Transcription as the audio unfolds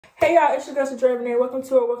Hey y'all, it's your girl Bday.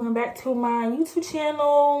 Welcome back to my YouTube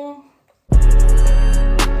channel.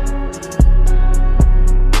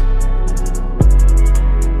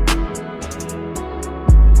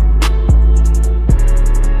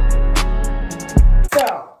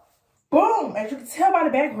 So, boom! As you can tell by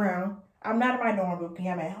the background, I'm not in my normal booking.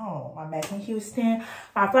 I'm at home. I'm back in Houston.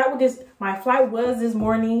 My flight was this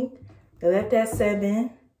morning. They left at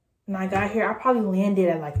 7, and I got here. I probably landed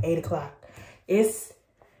at like 8 o'clock. It's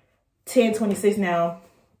 10:26 now.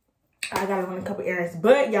 I gotta run a couple errands,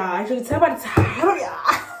 but y'all, as you can tell by the title,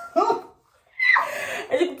 y'all.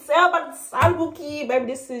 As you can tell by the title, kid, baby,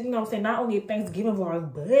 this is, you know what I'm saying, not only a Thanksgiving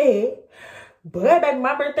vlog, but baby,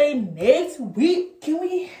 my birthday next week. Can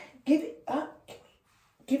we give it up?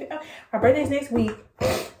 Give it up. My birthday's next week,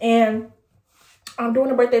 and I'm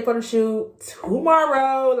doing a birthday photo shoot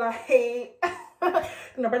tomorrow. Like,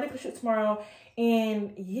 doing a birthday photo shoot tomorrow.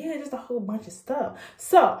 And yeah, just a whole bunch of stuff.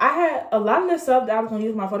 So I had a lot of the stuff that I was gonna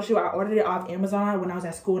use for my photo shoot. I ordered it off Amazon when I was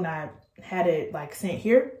at school, and I had it like sent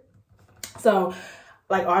here. So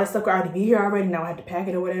like all the stuff could already be here already. Now I have to pack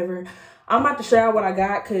it or whatever. I'm about to show you what I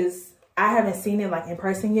got because I haven't seen it like in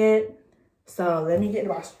person yet. So let me get the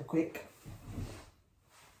box real quick.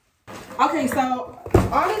 Okay, so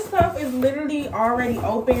all this stuff is literally already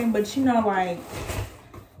open, but you know, like,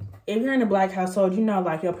 if you're in a Black household, you know,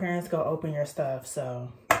 like, your parents go open your stuff. So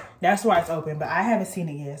that's why it's open. But I haven't seen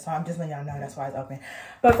it yet. So I'm just letting y'all know that's why it's open.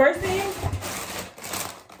 But first thing,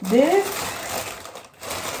 this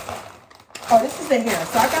is the hair.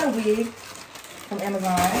 So I got a wig from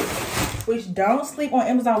Amazon, which don't sleep on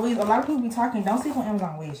Amazon wigs. A lot of people be talking, don't sleep on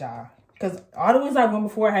Amazon wigs, y'all. Because all the wigs I went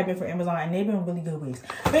before have been from Amazon, and they've been really good wigs.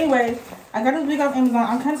 But anyway, I got this wig off Amazon.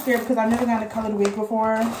 I'm kind of scared because I've never gotten a colored wig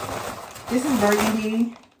before. This is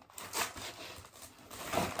burgundy.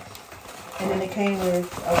 And then it came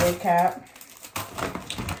with a wig cap.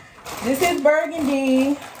 This is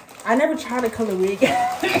burgundy. I never tried a color wig.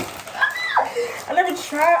 I never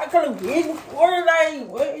tried a color wig before. Like,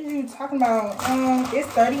 what are you talking about? It's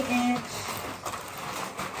 30-inch.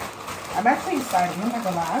 I'm actually excited. I'm not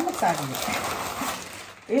gonna lie. I'm excited.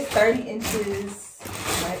 It's 30 inches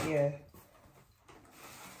right here.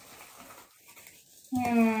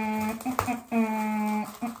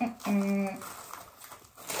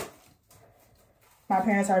 My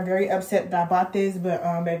parents are very upset that I bought this, but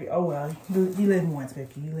baby, oh well. You live once,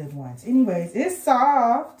 baby. You live once. Anyways, it's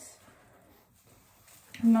soft.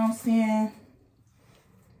 You know what I'm saying?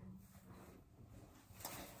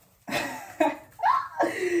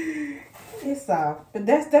 It's soft, but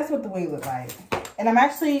that's what the wig look like. And I'm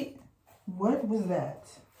actually, what was that?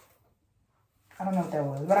 I don't know what that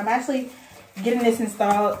was, but I'm actually getting this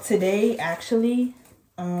installed today, actually,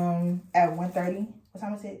 at 1:30. What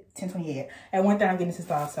time is it? 10:28. At 1:30, I'm getting this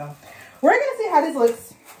installed. So we're gonna see how this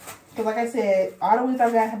looks. Cause like I said, all the wigs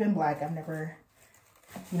I've got have been black. I've never,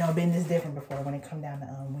 you know, been this different before when it come down to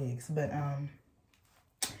wigs. But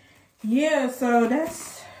yeah. So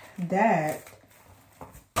that's that.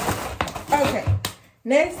 Okay.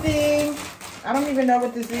 Next thing, I don't even know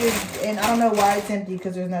what this is, and I don't know why it's empty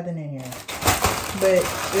because there's nothing in here. But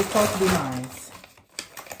it's supposed to be mine.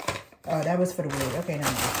 Oh, that was for the wig. Okay, never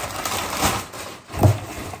mind.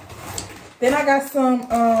 Then I got some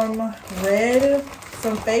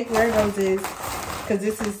some fake red roses, because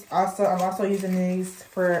this is also, I'm also using these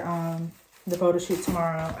for the photo shoot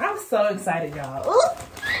tomorrow. I'm so excited, y'all.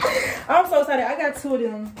 I'm so excited. I got 2 of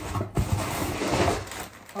them.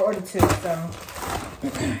 I ordered 2, so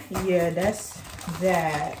yeah, that's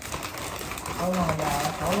that. Hold on,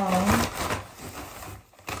 y'all. Hold on.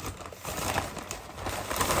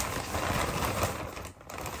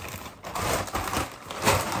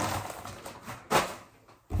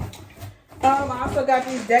 I also got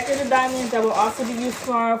these decorative diamonds that will also be used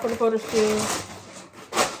tomorrow for the photo shoot.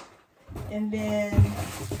 And then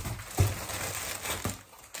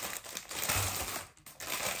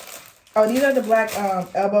oh, these are the black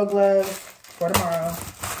elbow gloves for tomorrow.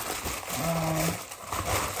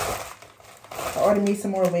 I ordered me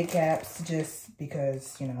some more wig caps just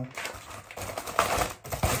because, you know.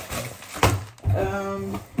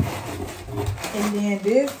 And then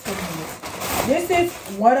this is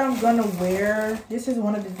what I'm gonna wear. This is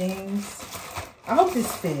one of the things. I hope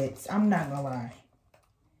this fits. I'm not gonna lie.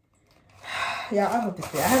 Yeah, I hope this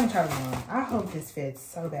fits. I haven't tried it on. I hope this fits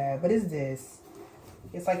so bad. But it's this.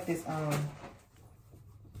 It's like this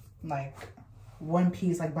like one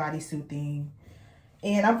piece like bodysuit thing.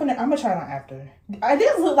 And I'm gonna try it on after. It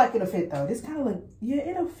does look like it'll fit though. This kind of look, yeah,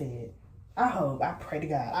 it'll fit. I hope. I pray to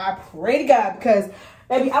God. I pray to God, because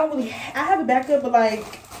baby, I have a backup, but like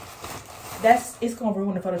it's gonna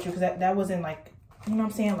ruin the photo shoot, because that wasn't like You know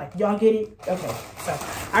what I'm saying? Like, y'all get it? Okay. So,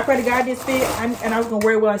 I pray to God this fit. And I was going to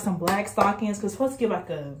wear it with, like, some black stockings. Because it's supposed to give, like,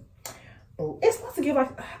 a... It's supposed to give,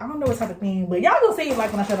 like... I don't know what type of thing. But y'all gonna see it,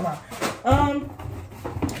 like, when I show them out.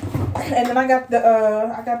 And then I got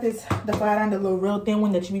the flat iron, the little real thin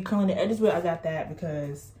one that you be curling the edges with. I got that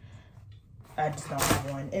because I just don't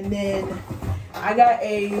have one. And then I got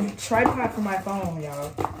a tripod for my phone,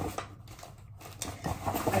 y'all.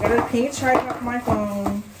 I got a pink tripod for my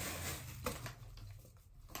phone.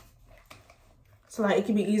 So, like, it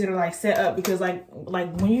can be easier to, like, set up because, like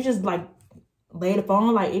when you just, like, lay the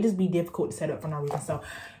phone, like, it just be difficult to set up for no reason. So,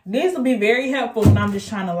 this will be very helpful when I'm just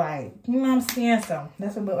trying to, like, you know what I'm saying? So,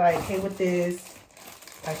 that's what, like, okay, with this,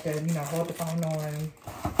 like, the, you know, hold the phone on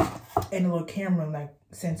and the little camera, like,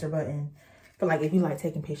 sensor button for, like, if you like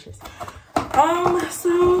taking pictures.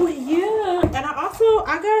 So, yeah. And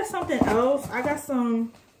I got something else. I got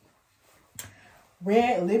some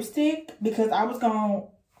red lipstick because I was going to,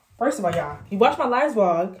 first of all, y'all, you watched my last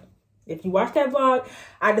vlog. If you watched that vlog,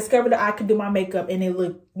 I discovered that I could do my makeup and it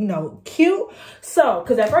looked, you know, cute. So,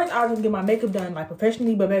 because at first I was going to get my makeup done, like,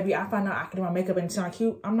 professionally, but baby, I found out I could do my makeup and it's not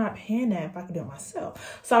cute. I'm not paying that if I could do it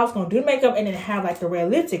myself. So, I was going to do the makeup and then have, like, the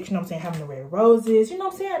red lipstick, you know what I'm saying, having the red roses, you know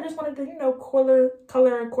what I'm saying? I just wanted to, you know, color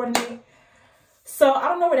coordinate. So, I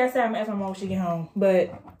don't know where that's at. I'm going to ask my mom when she get home,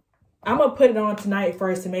 but I'm going to put it on tonight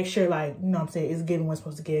first to make sure, like, you know what I'm saying, it's giving what's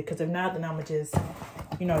supposed to give. Because if not, then I'm going to just,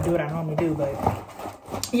 you know, do what I normally do. But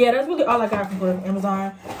yeah, that's really all I got from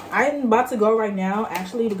Amazon. I'm about to go right now,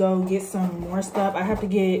 actually, to go get some more stuff. I have to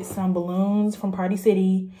get some balloons from Party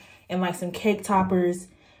City and, like, some cake toppers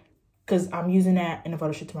because I'm using that in the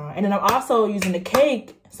photo shoot tomorrow. And then I'm also using the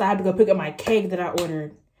cake, so I have to go pick up my cake that I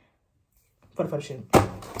ordered for the photo shoot.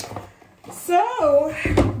 So,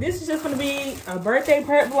 this is just going to be a birthday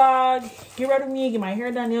prep vlog. Get ready with me, get my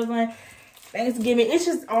hair done, nails done, Thanksgiving. It's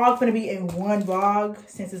just all going to be in one vlog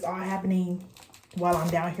since it's all happening while I'm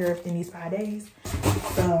down here in these 5 days.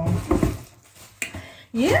 So,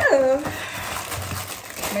 yeah.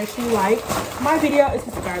 Make sure you like my video and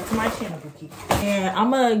subscribe to my channel, Bookie. And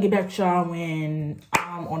I'm going to get back to y'all when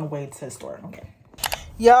I'm on the way to the store. Okay.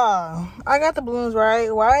 Y'all, I got the balloons,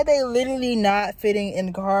 right? Why are they literally not fitting in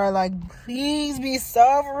the car? Like, please be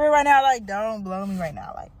so for real right now. Like, don't blow me right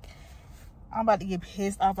now. Like, I'm about to get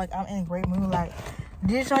pissed off. Like, I'm in a great mood. Like,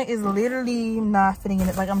 this joint is literally not fitting in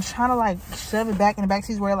it. Like, I'm trying to, like, shove it back in the back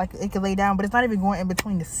seats where, like, it can lay down. But it's not even going in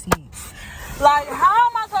between the seats. Like, how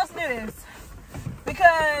am I supposed to do this?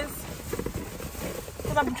 Because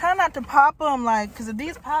I'm trying not to pop them. Like, because if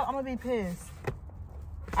these pop, I'm going to be pissed.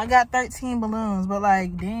 I got 13 balloons, but,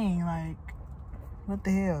 like, dang, like, what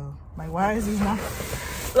the hell? Like, why is these not,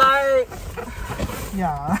 like,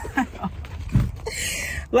 y'all.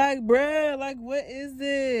 Like, bruh, like, what is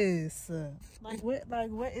this? Like, what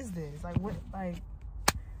is this? Like, what, like,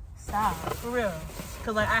 stop, for real.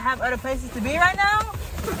 Because, like, I have other places to be right now,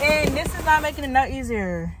 and this is not making it no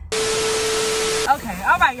easier. Okay,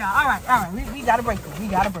 all right, y'all, all right. We got to break this. We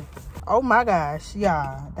got to break this. Oh, my gosh,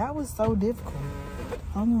 y'all, that was so difficult.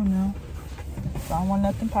 Hold on now. I don't want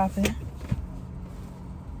nothing popping.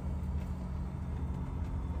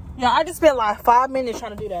 Yeah, I just spent like 5 minutes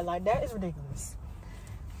trying to do that. Like, that is ridiculous.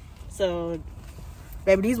 So,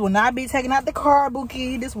 baby, these will not be taken out the car,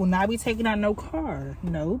 Bookie. This will not be taken out no car.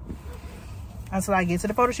 Nope. Until I get to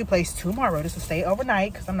the photo shoot place tomorrow. This will stay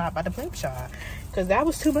overnight because I'm not about to play with y'all. Because that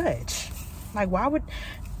was too much. Like, why would...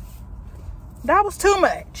 That was too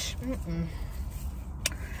much.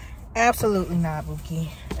 Absolutely not, Bookie.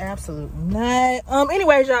 Absolutely not.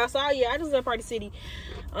 Anyways, y'all, so yeah, I just left Party City.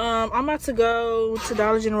 I'm about to go to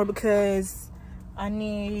Dollar General because I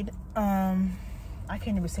need I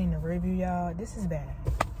can't even see in the review, y'all. This is bad.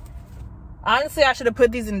 Honestly, I should have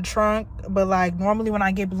put these in the trunk, but like normally when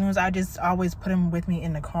I get balloons, I just always put them with me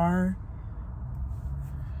in the car.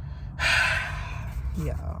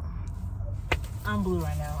 Y'all, I'm blue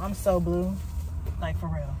right now. I'm so blue, like for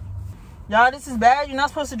real. Y'all, this is bad. You're not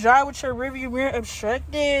supposed to drive with your rearview mirror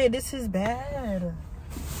obstructed. This is bad.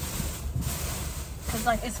 Cause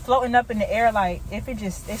like it's floating up in the air. Like if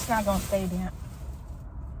it's not gonna stay damp.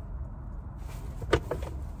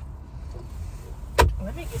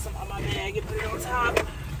 Let me get some on my bag and put it on top.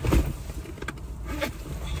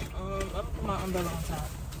 I'm gonna put my umbrella on top.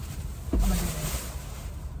 I'm gonna do that.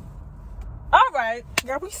 All right,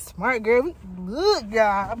 girl, we smart, girl. We look,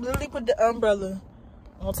 y'all. I literally put the umbrella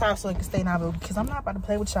on top so it can stay now, because I'm not about to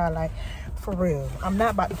play with y'all, like, for real. I'm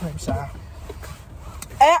not about to play with y'all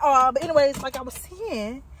at all. But anyways, like I was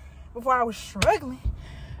saying before, I was struggling.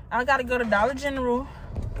 I gotta go to Dollar General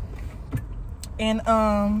and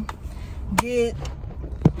get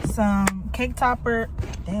some cake topper.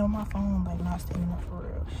 Damn, my phone like not standing up for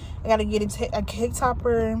real. I gotta get a cake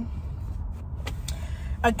topper.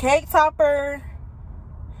 A cake topper.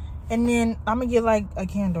 And then I'm gonna get like a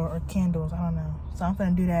candle or candles. I don't know. So I'm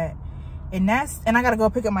gonna do that. And I gotta go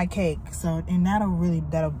pick up my cake. So, and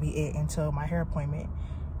that'll be it until my hair appointment.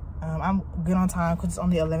 I'm good on time because it's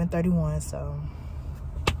only 11:31. So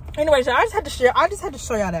anyway, so I just had to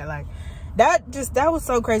show y'all that, like, that was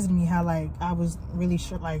so crazy to me how, like, I was really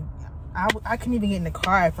sure, like, I couldn't even get in the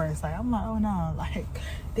car at first. Like, I'm like, oh no, like,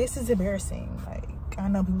 this is embarrassing. Like, I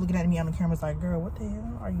know people looking at me on the cameras like, girl, what the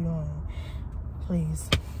hell are you doing? Please.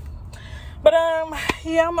 But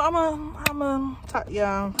yeah, I'm talk,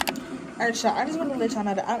 y'all. Alright, y'all, I just want to let y'all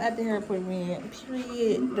know that I'm at the hair appointment,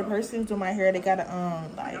 period. The person doing my hair, they gotta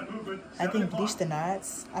like, I think bleach the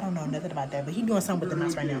knots. I don't know nothing about that, but he doing something with the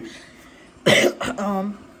knots right now.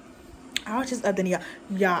 I was just updating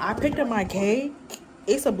y'all. I picked up my cake.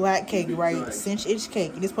 It's a black cake, right? Cinch-ish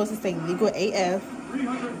cake. It's supposed to say legal AF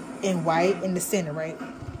in white in the center, right?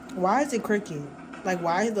 Why is it crooked? Like,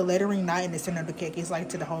 why is the lettering not in the center of the cake? It's like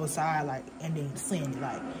to the whole side, like, and then slanted.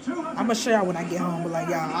 Like, I'm gonna show y'all when I get home, but like,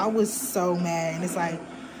 y'all, I was so mad. And it's like,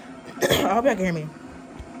 I hope y'all can hear me.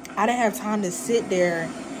 I didn't have time to sit there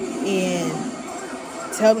and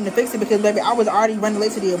tell them to fix it because, baby, I was already running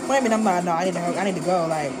late to the appointment. I'm like, no, I need to go.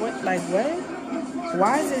 Like, what? Like, what?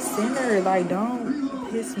 Why is it centered? Like,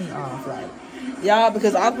 don't piss me off. Like, y'all,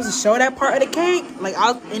 because I was supposed to show that part of the cake. Like,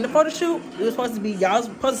 I was in the photo shoot. It was supposed to be, y'all was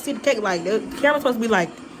supposed to see the cake. Like, the camera's supposed to be like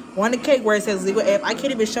on the cake where it says legal F. I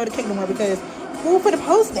can't even show the cake no more because who put a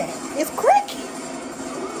post that? It's cricket.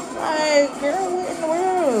 Like, girl, what in the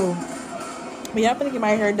world? But yeah, I'm gonna get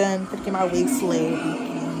my hair done. Gonna get my wig slayed.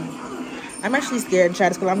 I'm actually scared to try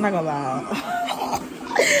this color. I'm not gonna lie.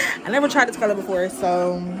 I never tried this color before,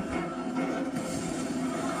 so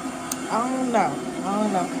I don't know.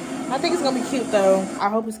 I think it's gonna be cute though. I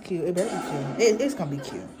hope it's cute. It better be cute. It's gonna be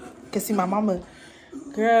cute. Cause see, my mama,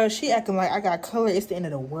 girl, she acting like I got color. It's the end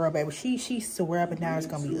of the world, baby. She swear up and down it's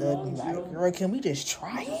gonna be ugly. Like, girl, can we just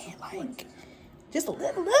try it? Like, just a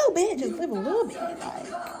little bit. Just live a little bit. Like,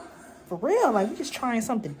 for real. Like, we just trying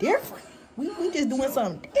something different. We just doing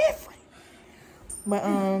something different. But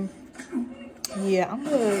yeah, I'm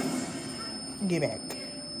gonna get back.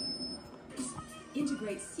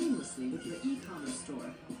 Integrate seamlessly with your e-commerce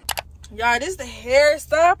store. Y'all, this is the hair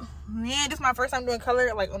stuff. Man, this is my first time doing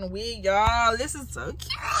color, like, on a wig, y'all. This is so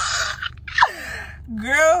cute.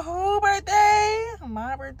 Girl, who birthday?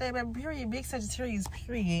 My birthday, baby, period. Big Sagittarius,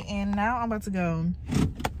 period. And now I'm about to go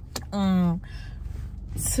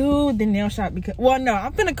to the nail shop because, well, no,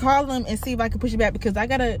 I'm gonna call them and see if I can push it back because I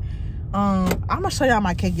gotta I'm gonna show y'all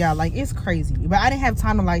my cake, y'all. Like, it's crazy, but I didn't have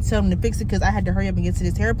time to like tell them to fix it because I had to hurry up and get to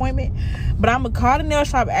this hair appointment. But I'm gonna call the nail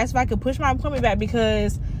shop, ask if I could push my appointment back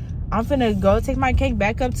because I'm finna go take my cake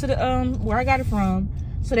back up to the where I got it from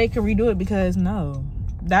so they can redo it. Because no,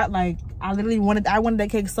 that, like, I literally wanted that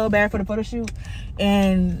cake so bad for the photo shoot.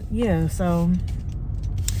 And yeah, so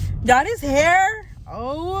y'all, this hair,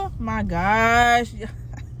 oh my gosh.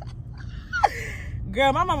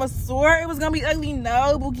 Girl, my mama swore it was gonna be ugly.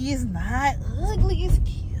 No, Boogie, it's not ugly. It's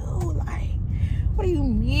cute. Like, what do you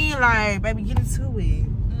mean? Like, baby, get into it.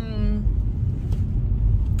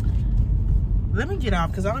 Let me get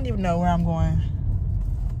off because I don't even know where I'm going.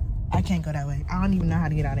 I can't go that way. I don't even know how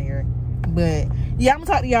to get out of here. But yeah, I'm gonna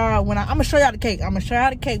talk to y'all when I'm gonna show y'all the cake. I'm gonna show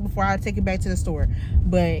y'all the cake before I take it back to the store.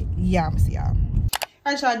 But yeah, I'm gonna see y'all.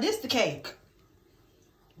 All right, y'all. This the cake.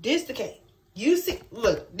 This the cake. You see?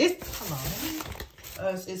 Look, this. Hold on.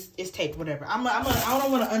 It's taped, whatever. I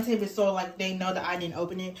don't want to untape it so like they know that I didn't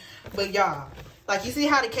open it. But y'all, like, you see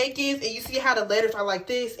how the cake is, and you see how the letters are like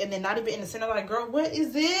this, and then not even in the center. Like, girl, what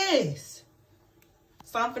is this?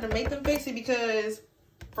 So I'm gonna make them fix it because,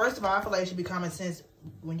 first of all, I feel like it should be common sense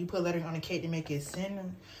when you put lettering on a cake to make it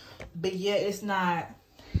centered. But yeah, it's not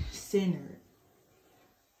centered.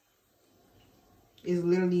 It's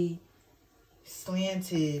literally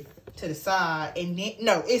slanted to the side, and then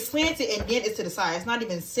no, it's slanted and then it's to the side. It's not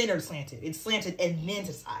even centered slanted. It's slanted and then to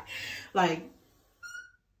the side. Like,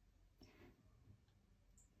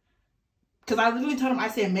 because I literally told him, I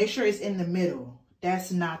said, make sure it's in the middle.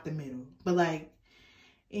 That's not the middle. But like,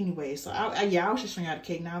 anyway, so yeah, I was just showing y'all the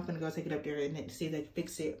cake. Now I'm gonna go take it up there and see if they can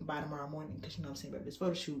fix it by tomorrow morning. Because you know what I'm saying, about this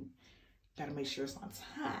photo shoot, gotta make sure it's on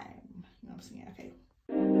time. You know what I'm saying? Okay.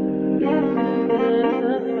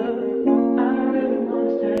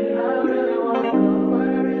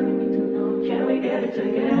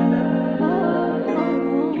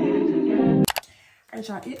 Alright,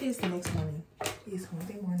 y'all, it is the next morning. It's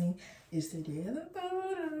Wednesday morning. It's the day of the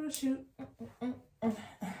photo shoot.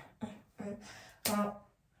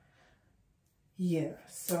 Yeah,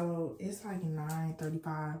 so it's like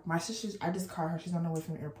 9:35. My sister's, I just called her. She's on the way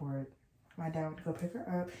from the airport. My dad went to go pick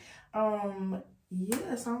her up.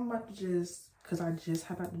 Yeah, so I'm about to just, cause I just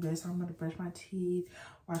hopped out the bed, so I'm about to brush my teeth,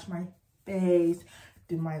 wash my face,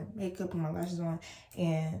 do my makeup and my lashes on,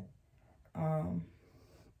 and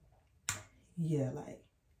yeah, like,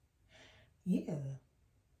 yeah.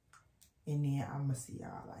 And then I'm gonna see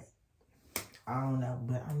y'all, like, I don't know,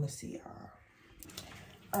 but I'm gonna see y'all.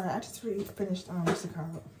 I just finished, what's it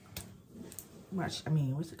called? Brushing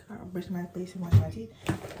my face and washing my teeth.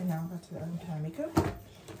 And now I'm about to put on makeup.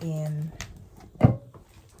 And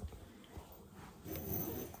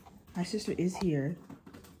my sister is here.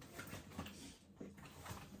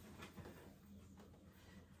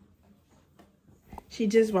 She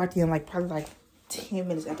just walked in, like, probably like 10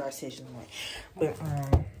 minutes after I said she was like, but,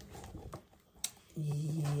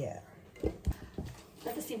 yeah.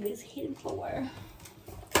 Let's see what it's hidden for.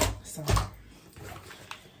 So,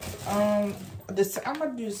 I'm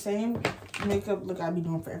gonna do the same makeup look I be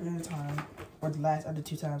doing for every other time, or the last other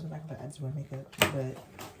 2 times. Like I just wear makeup, but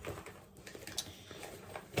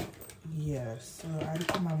yeah. So I already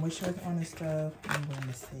put my moisturizer on and stuff. I'm wearing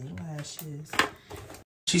the same lashes.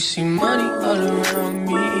 She see money all around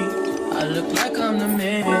me. I look like I'm the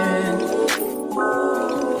man.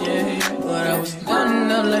 Yeah, but I was down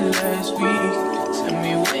and out like last week. Tell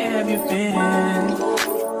me, where have you been?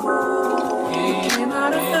 Came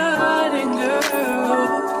out of the hiding, girl.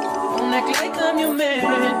 Don't act like I'm your man.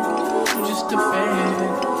 I'm just a fan.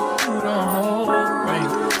 You don't hold right.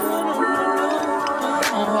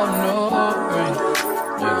 Don't hold no right.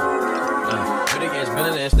 Pretty ass,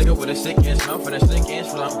 villain ass nigga with a sick ass mouth and a sick ass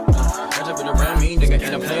flow. Catch up around me, nigga,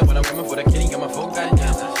 and I'm playing, but I'm coming for the kitty. Got my phone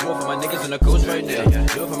goddamn. Do it for my niggas and the ghost right there. Do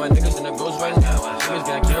it for my niggas and the ghost right now. Niggas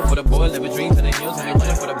got killed for the boy, living dreams in the hills, and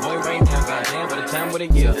they for the boy right now. Goddamn, for the time with a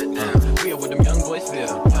year. We are what them young boys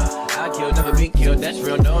feel. I kill, never be killed, that's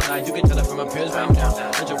real, no lie. You can tell it from my peers right now.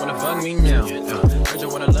 Heard you wanna fuck me now. Heard you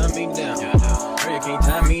wanna love me down. Heard you can't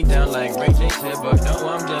tie me down like Ray J said, but no,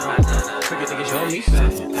 I'm down. Forget nigga, show me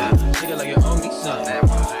something. Nigga like you owe me something.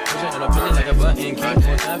 Push it on a pillow like a button. Keep on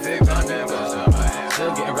time for it.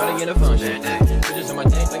 Still getting ready in the function. Bitches on my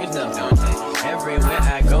dick like it's nothing. Everywhere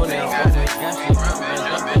I go now, always got shit jumping.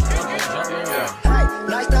 Hey,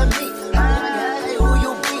 nice to meet. Hey, who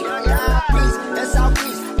you be? Peace, that's our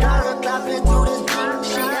peace. Gotta clap into this beat.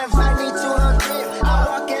 She invite me to her crib. I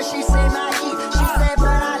walk in, she say my heat. She say, but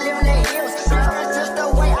I live in the hills. That's just the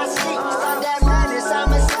way I sleep. Stop that madness,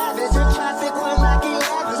 I'm a savage. In traffic when I get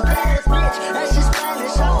lavish. Baddest bitch, and she's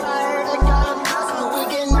Spanish. I heard they got a muscle. We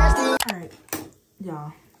get nasty. Alright, y'all,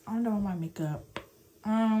 I'm done with my makeup.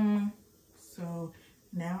 So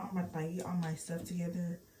now I'm gonna like get all my stuff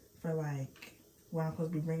together for like what I'm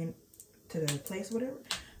supposed to be bringing to the place, whatever.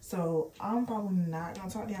 So I'm probably not gonna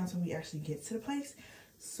talk down until we actually get to the place.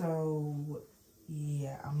 So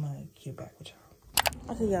yeah, I'm gonna get back with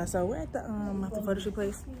y'all. Okay, y'all. So we're at the photo shoot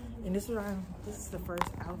place, and this is the first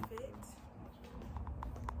outfit,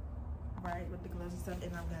 right, with the gloves and stuff.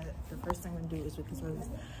 And the first thing I'm gonna do is with these roses,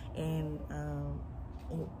 and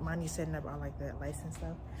Monty's setting up all like the lights and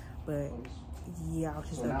stuff. But yeah, I'll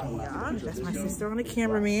just update y'all. That's my sister on the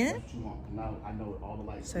cameraman.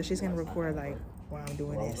 So she's gonna record like while I'm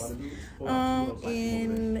doing this.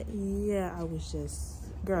 And yeah, I was just,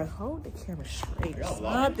 girl, hold the camera straight or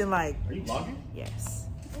something like. Are you vlogging? Yes.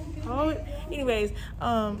 Hold. Anyways,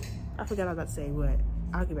 I forgot I was about to say what.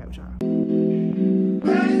 I'll get back with y'all.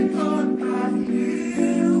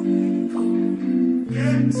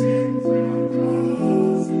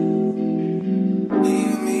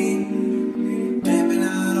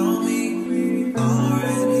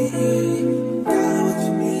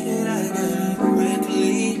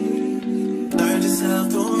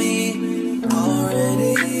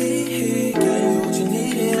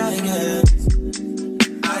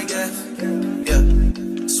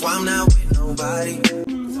 I'm not with nobody.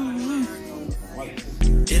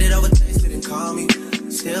 Did it over text, didn't call me.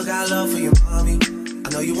 Still got love for your mommy. I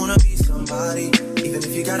know you wanna be somebody, even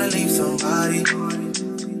if you gotta leave somebody.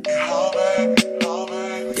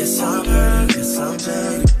 Yes, I'm hurt, yes, I'm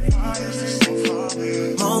jaded.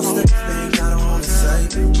 Most of the things I don't wanna say.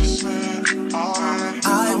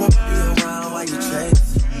 I won't be around while you chase.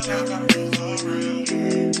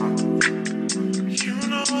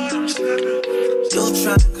 You'll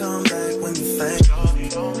try to come back when you fail.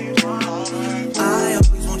 I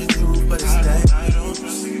always want the truth, but it's that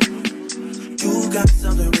you got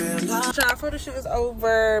something real. Our photo shoot is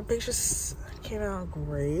over. Pictures came out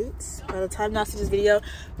great. By the time y'all see this video,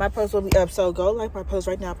 my post will be up. So go like my post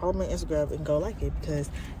right now. Follow my Instagram and go like it because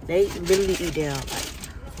they literally eat down. Like,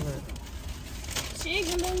 look. She ain't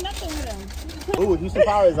gonna do nothing with them. Ooh, Houston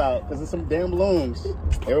Power is out because of some damn balloons.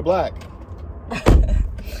 They were black.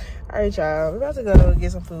 Alright, y'all. We're about to go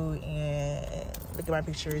get some food and look at my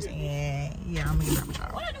pictures, and yeah, I'm gonna get with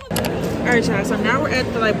y'all. Alright, y'all. So now we're at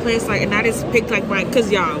the place, and I just picked my, cause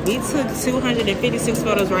y'all, we took 256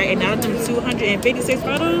 photos, right? And out of them 256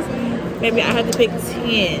 photos, maybe I had to pick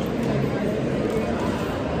 10.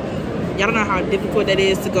 Y'all don't know how difficult that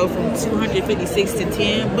is to go from 256 to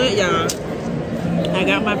 10, but y'all, I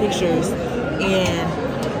got my pictures, and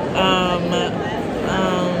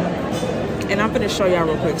I'm gonna show y'all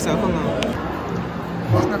real quick. So hold on.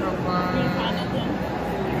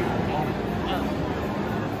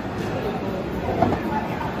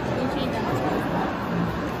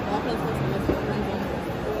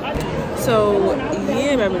 So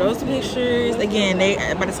yeah, baby, those two pictures. Again,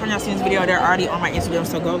 by the time y'all see this video, they're already on my Instagram.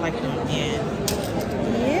 So go like them. And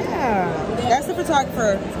yeah, that's a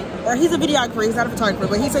photographer, or he's a videographer. He's not a photographer,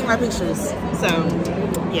 but he took my pictures. So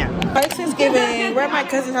yeah. It's Thanksgiving. We're at my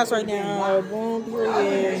cousin's house right now. Boom, period.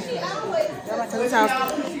 We're at my cousin's house.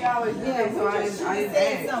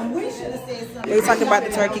 They talking about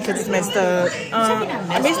the turkey because it's messed up.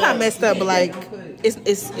 I mean, it's not messed up, but like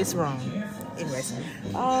it's wrong. Anyways,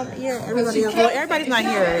 yeah, everybody else. Well, everybody's not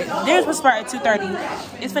here. They're supposed to start at 2:30.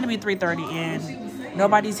 It's gonna be 3:30, and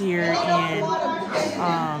nobody's here. And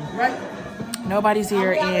nobody's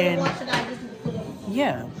here. And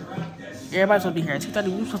yeah, everybody's supposed to be here at 2:30.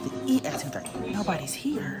 We're supposed to eat at 2:30. Nobody's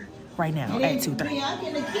here right now at 2:30.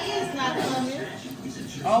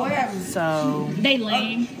 So They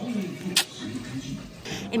lame.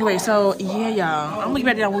 anyway, so yeah, y'all, I'm gonna get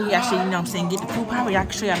back to that when we actually, you know what I'm saying, get the food. Probably I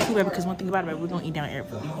can show y'all the food, baby, because one thing about it, baby, we're gonna eat down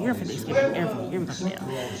every year for Thanksgiving. Every year we're gonna eat down.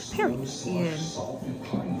 Period.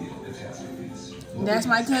 And that's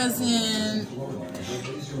my cousin.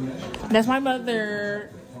 That's my mother.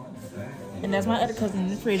 And that's my other cousin in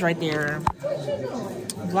the fridge right there.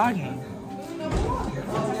 Vlogging.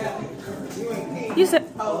 You said,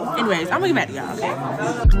 anyways, I'm gonna get back to y'all, okay?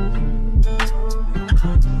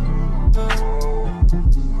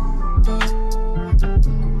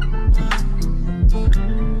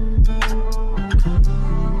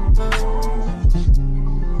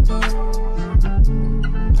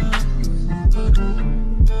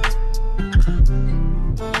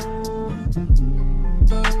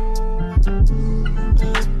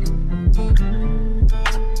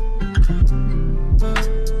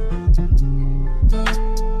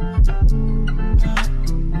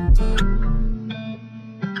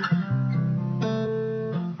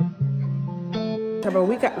 Bro,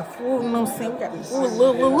 we got the food, you know what I'm saying? We got the food,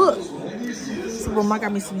 look. So, Mom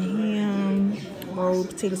got me some ham, rolled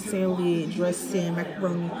potato salad, dressing,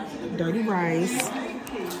 macaroni, dirty rice.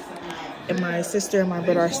 And my sister and my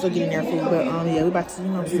brother are still getting their food, but yeah, we about to, you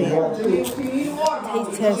know what I'm saying,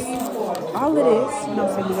 taste test all of this. You know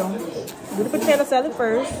what I'm saying? We gonna do the potato salad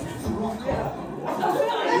first.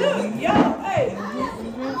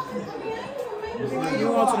 You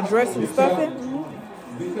want to the dressing and stuffing?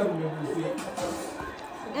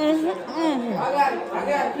 I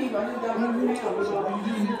got it, people.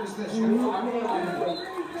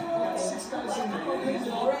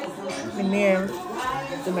 And then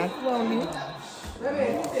the macaroni.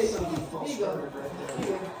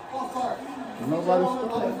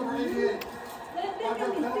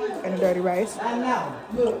 And the dirty rice.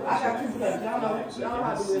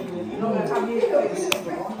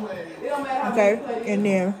 Okay, and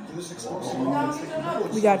then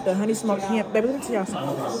we got the honey smoked ham. Baby, let me tell y'all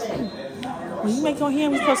something. When you make your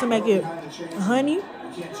ham, you're supposed to make it honey,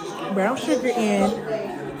 brown sugar, and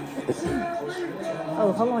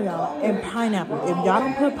oh, hold on, y'all, and pineapple. If y'all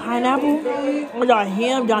don't put pineapple on y'all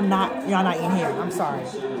ham, y'all not eating ham. I'm sorry,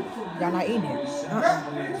 y'all not eating it.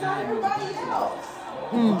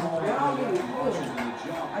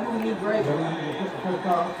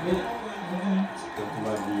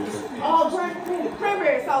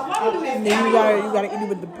 Cranberry sauce. Why do And then you gotta eat it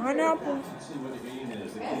with the pineapple.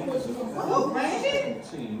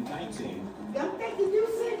 Don't think you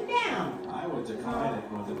sit down.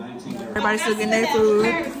 Everybody's still getting their food.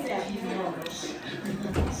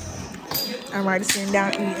 Everybody's sitting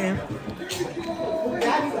down eating.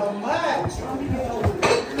 That's so much.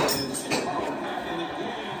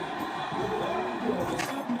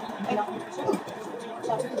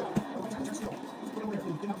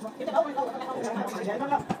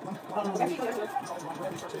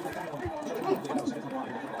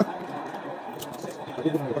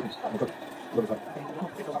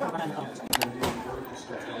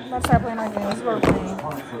 Let's start playing our games. We're playing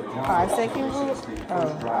 5 second rule.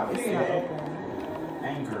 Oh, it's not open.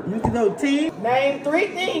 You can know T. Name 3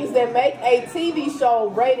 things that make a TV show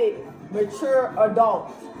rated mature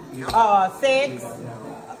adult. Sex.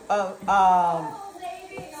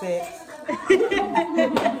 Sex.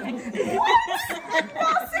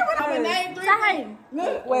 I'm gonna name 3 things.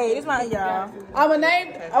 Look, Wait, it's not y'all. I'm gonna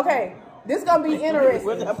name. Okay, this gonna be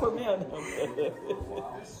interesting. I put me on.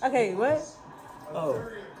 Okay, what? Oh.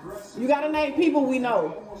 You gotta name people we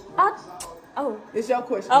know. Oh, It's your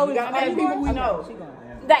question. Oh, You gotta name people we know.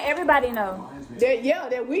 that everybody know.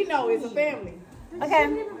 That we know is a family.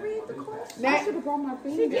 Okay. Now,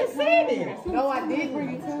 She just said it. no, I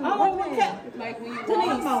didn't. Oh,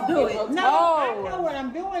 please do it. No, I know what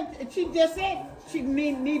I'm doing. She just said she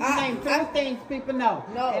need to name 3 things people know.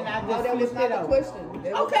 No, and I just that was switched not it the over. question.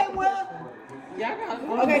 That was Okay, not the well, question. y'all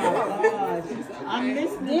got Okay, come on. I'm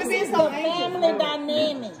listening. This is so family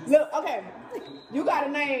dynamics. Look, okay. You gotta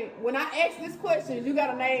name, when I ask this question, you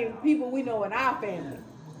gotta name people we know in our family.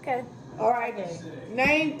 Okay. All right,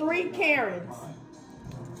 name 3 Karens.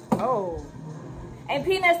 Oh. And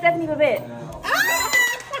Peanut Stephanie Babette.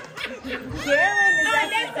 Karen is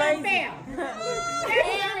actually crazy. Fair.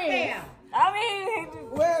 I mean,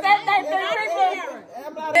 that's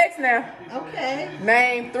Next now. Okay.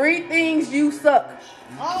 Name 3 things you suck.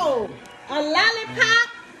 Oh, a lollipop,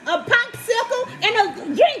 a popsicle, and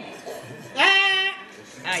a drink.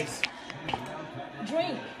 Ice.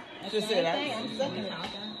 drink. I just said that. I'm sucking it.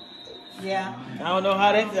 Yeah. I don't know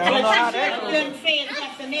how that. I don't know how that. Didn't say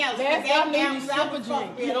something else. That's why you suck a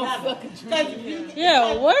drink. You don't suck a drink.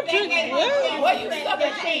 Yeah, what drink? What you suck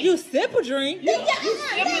a drink? You sip a drink. You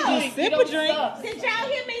sip a drink. Did y'all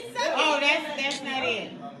hear me suck? Oh, that's not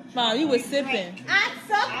it. Mom, you was sipping. I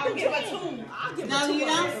sucked the drink. No, you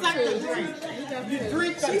don't suck the drink. You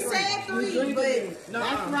drink. She said 3, but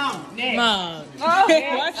that's wrong. Next. Mom.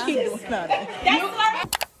 Why keep doing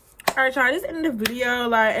that? All right, y'all, this ended the video.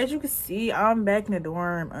 Like, as you can see, I'm back in the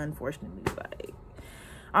dorm, unfortunately. Like,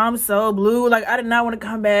 I'm so blue. Like, I did not want to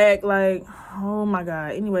come back. Like, oh my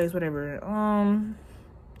god. Anyways, whatever.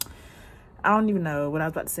 I don't even know what I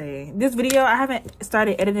was about to say. This video, I haven't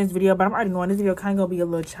started editing this video, but I'm already knowing this video kind of gonna be a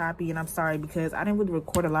little choppy, and I'm sorry because I didn't really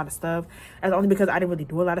record a lot of stuff. That's only because I didn't really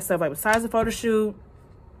do a lot of stuff. Like, besides the photo shoot,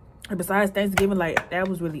 and besides Thanksgiving, like, that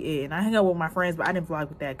was really it. And I hang out with my friends, but I didn't vlog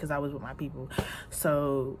with that because I was with my people.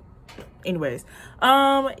 So anyways,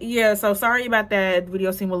 yeah, so sorry about that. The video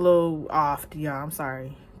seemed a little off to y'all. I'm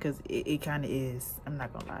sorry because it kind of is. I'm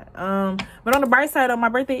not gonna lie. But on the bright side, my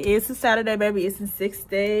birthday is a Saturday, baby. It's in 6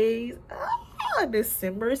 days.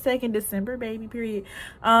 December 2nd, December, baby, period.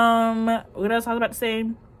 What else I was about to say?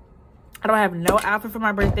 I don't have no outfit for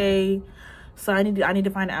my birthday, so I need to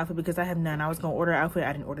find an outfit because I have none. I was gonna order an outfit.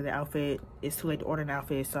 I didn't order the outfit. It's too late to order an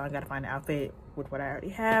outfit, so I gotta find an outfit with what I already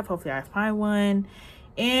have. Hopefully I find one.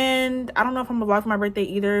 And I don't know if I'm gonna vlog for my birthday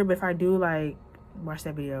either, but if I do, like, watch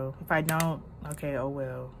that video. If I don't, okay, oh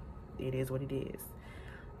well, it is what it is.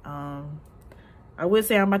 I would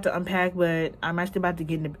say I'm about to unpack, but I'm actually about to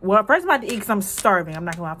get in the, well, first I'm about to eat because I'm starving. I'm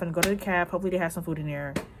not gonna lie. I'm gonna go to the cab. Hopefully they have some food in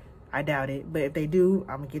there. I doubt it, but if they do,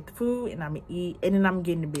 I'm gonna get the food and I'm gonna eat, and then I'm gonna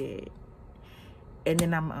get in the bed, and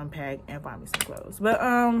then I'm gonna unpack and find me some clothes. But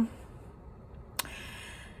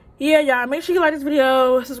yeah, y'all, make sure you like this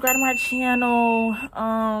video, subscribe to my channel,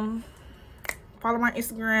 follow my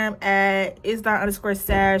Instagram at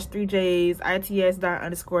is._sash 3 J's,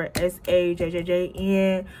 its._sajjjj,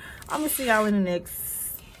 and I'm gonna see y'all in the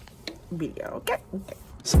next video. Okay.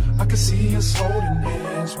 I can see us holding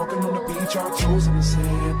hands, walking on the beach, our toes in the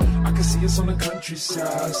sand. I can see us on the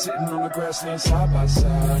countryside, sitting on the grassland side by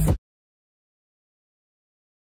side.